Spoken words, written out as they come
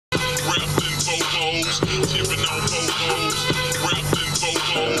tipping on fofos, wrapped in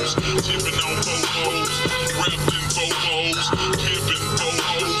fofos, tipping on fofos, wrapped in fofos, tipping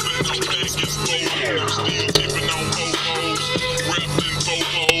fofos, and I'm packing fofos, still tipping on fofos, wrapped in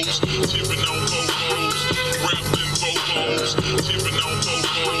fofos, tipping on fofos, wrapped in fofos, tipping on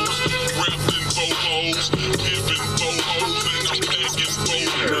fofos, wrapped in fofos, tipping fofos, and I'm packing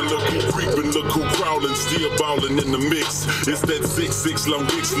fofos. Now look who creeping, look who crawling, still ballin' in the mix. It's that 6'6" long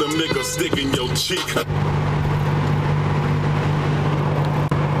dick slim nigga sticking your chick.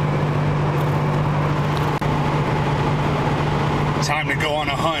 Time to go on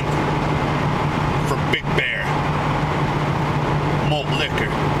a hunt for Big Bear malt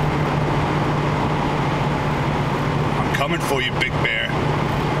liquor. I'm coming for you, Big Bear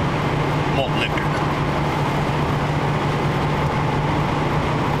malt liquor.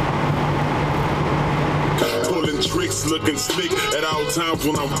 Pulling tricks, looking slick at all times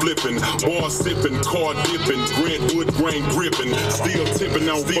when I'm flipping. Bar sipping, car dipping, Grant wood grain gripping. Still tipping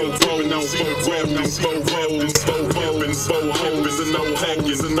on fofos, and no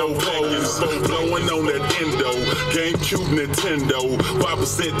hackers and no hackers. Blowing on that endo, GameCube Nintendo.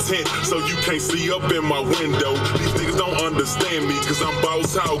 5% tint, so you can't see up in my window. These niggas don't understand me, cause I'm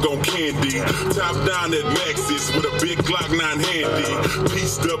boss hog on candy. Top down at Maxis with a big Glock 9 handy.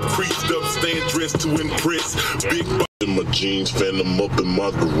 Pieced up, creased up, stand dressed to impress. Big in my jeans, phantom up in my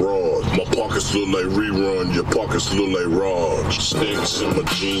garage. My pockets look like rerun, your pockets look like Raj. Sticks in my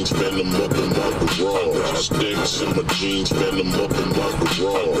jeans, phantom up in my garage. Sticks in my jeans, phantom up in my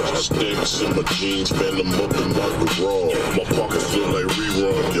garage. Sticks in my jeans, phantom up in my garage. My pockets look like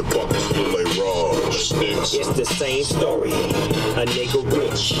rerun, your pockets look like Raj. Sticks. It's the same story. A nigga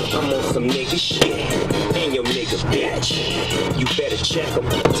rich, I'm on some nigga shit. And your nigga bitch. You better check him,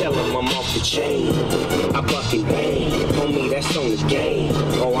 tell him I'm off the chain. I fucking bang. Homie, that's on the game.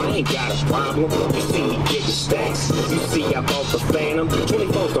 Oh, I ain't got a problem. You see me getting stacks. You see I bought the Phantom.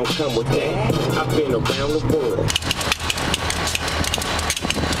 24s don't come with that. I've been around the world.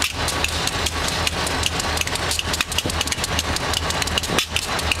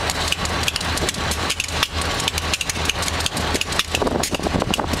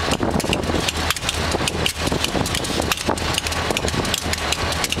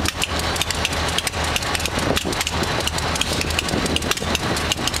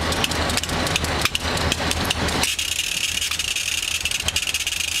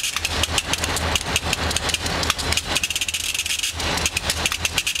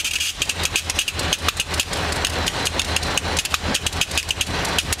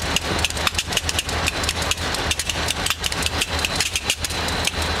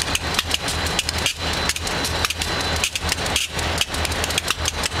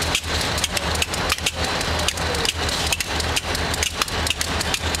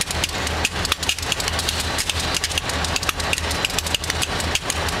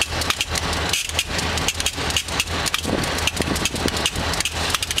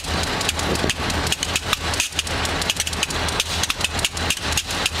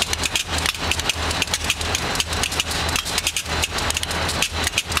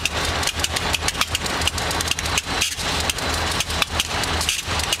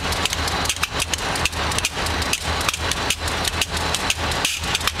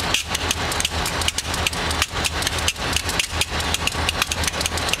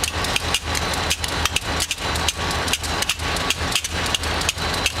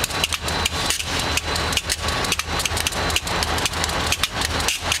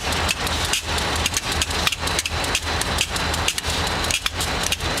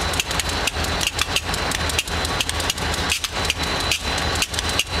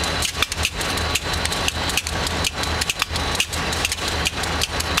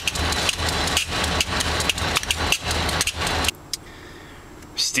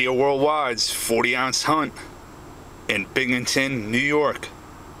 Steel Worldwide's 40-ounce hunt in Binghamton, New York.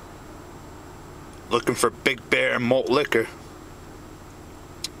 Looking for Big Bear malt liquor.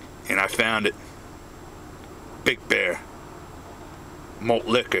 And I found it. Big Bear malt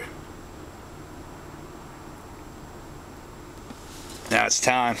liquor. Now it's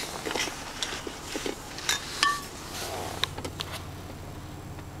time.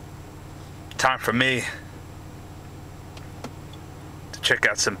 Time for me to check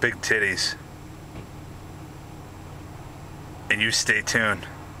out some big titties. And you stay tuned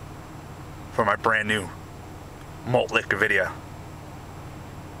for my brand new malt liquor video.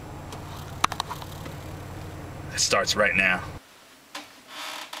 It starts right now.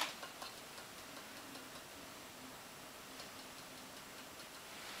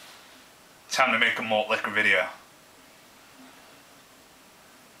 Time to make a malt liquor video.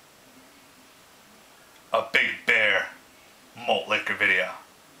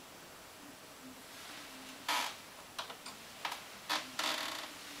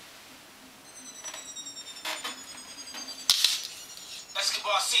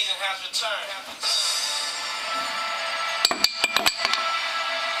 season has returned.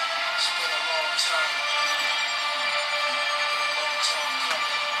 It's been a long time. Coming.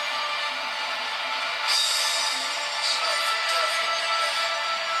 It's life or death for me, man.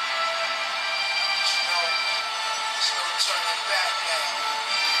 But you know, there's no turning back now.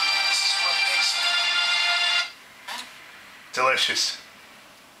 This is what makes me. Delicious.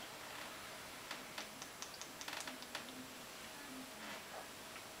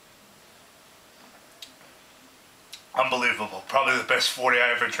 Unbelievable. Probably the best 40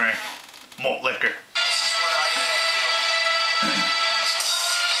 I ever drank. Malt liquor.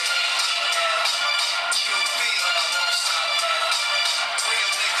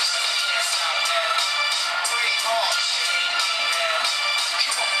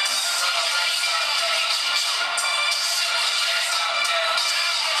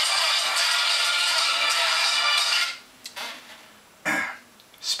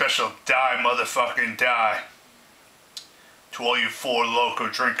 Special die, motherfucking die. To all you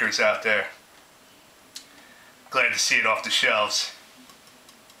FOURloko drinkers out there. Glad to see it off the shelves.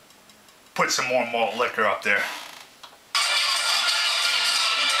 Put some more malt liquor up there.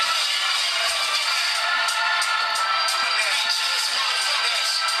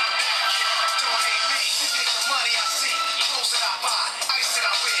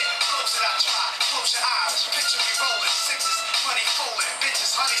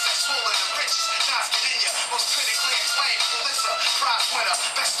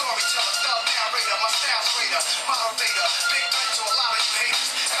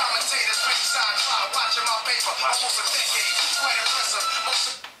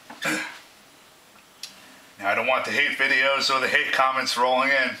 Now, I don't want the hate videos or the hate comments rolling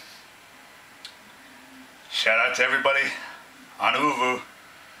in. Shout out to everybody on Uvu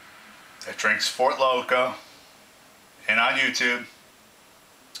that drinks FOURloko and on YouTube.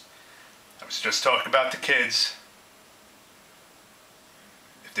 I was just talking about the kids.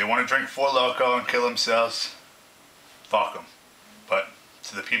 If they want to drink FOURloko and kill themselves, fuck them. But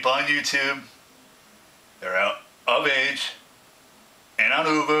to the people on YouTube, they're out of age and on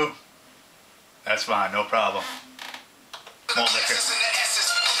Uvu, that's fine, no problem. Malt liquor.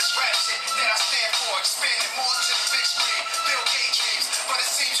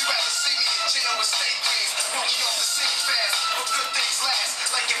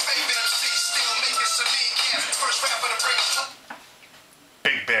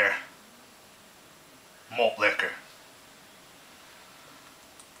 Big Bear. Malt liquor.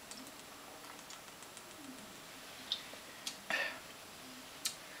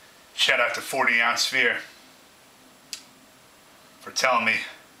 Shout out to 40 Ounce Sphere for telling me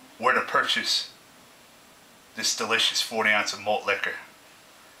where to purchase this delicious 40 ounce of malt liquor.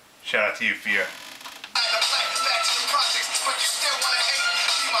 Shout out to you, Fear.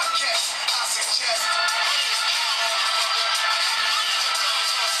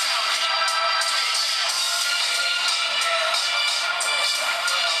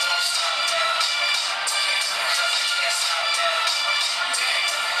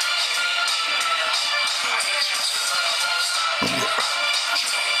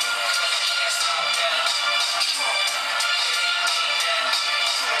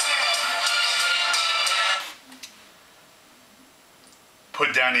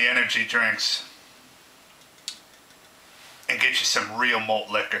 Put down the energy drinks and get you some real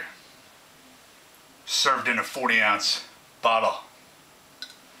malt liquor served in a 40 ounce bottle.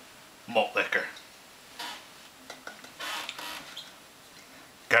 Malt liquor.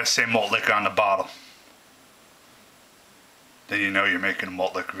 Gotta say malt liquor on the bottle. Then you know you're making a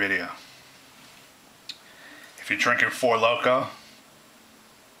malt liquor video. If you're drinking FOURloko,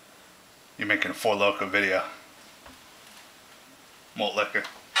 you're making a FOURloko video. Malt liquor.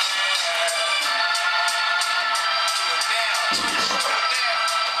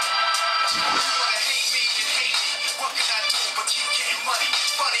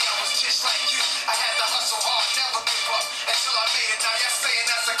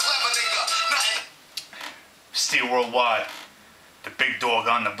 STEELEWORLDWIDE, the big dog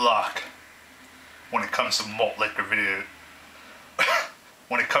on the block when it comes to malt liquor video.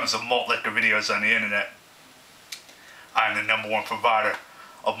 When it comes to malt liquor videos on the internet. I'm the #1 provider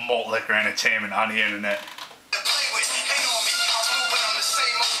of malt liquor entertainment on the internet.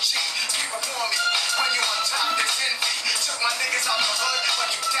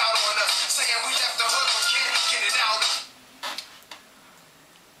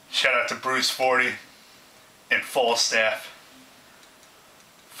 Shout out to Bruce 40 and full staff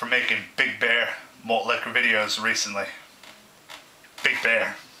for making Big Bear malt liquor videos recently. Big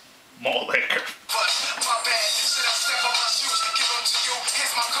Bear malt liquor.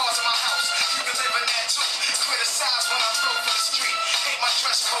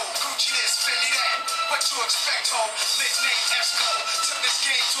 expect, ho. Nickname Esco. Took this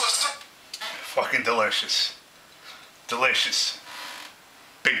game to a Fucking delicious. Delicious.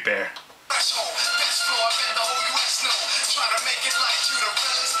 Big Bear. threshold. Best floor, I bet the whole US know. Try to make it like you the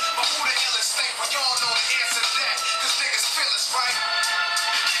realest. But who the illest think? We all know the answer to that. Cause niggas feel us, right?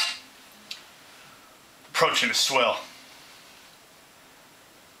 Approaching the swell.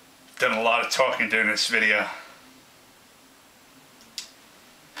 Done a lot of talking during this video.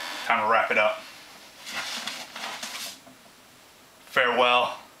 Time to wrap it up.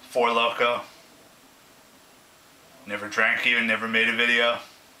 Farewell, FOURloko. Never drank you and never made a video.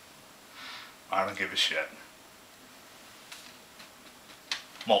 I don't give a shit.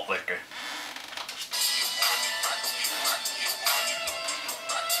 Malt liquor.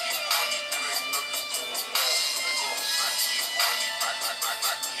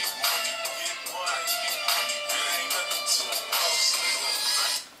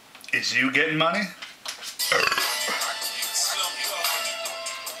 Is you getting money?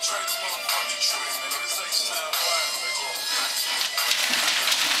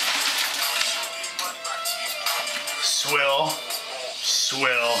 Swill,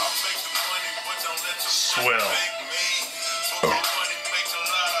 swill, swill.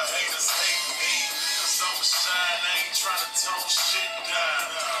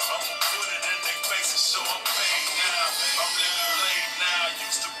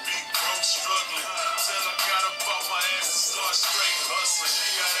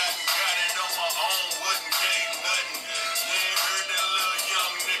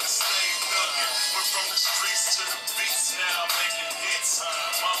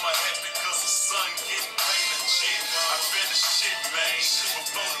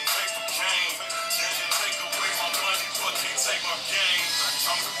 Take my game,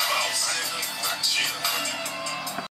 I'm the boss, nigga. Chill.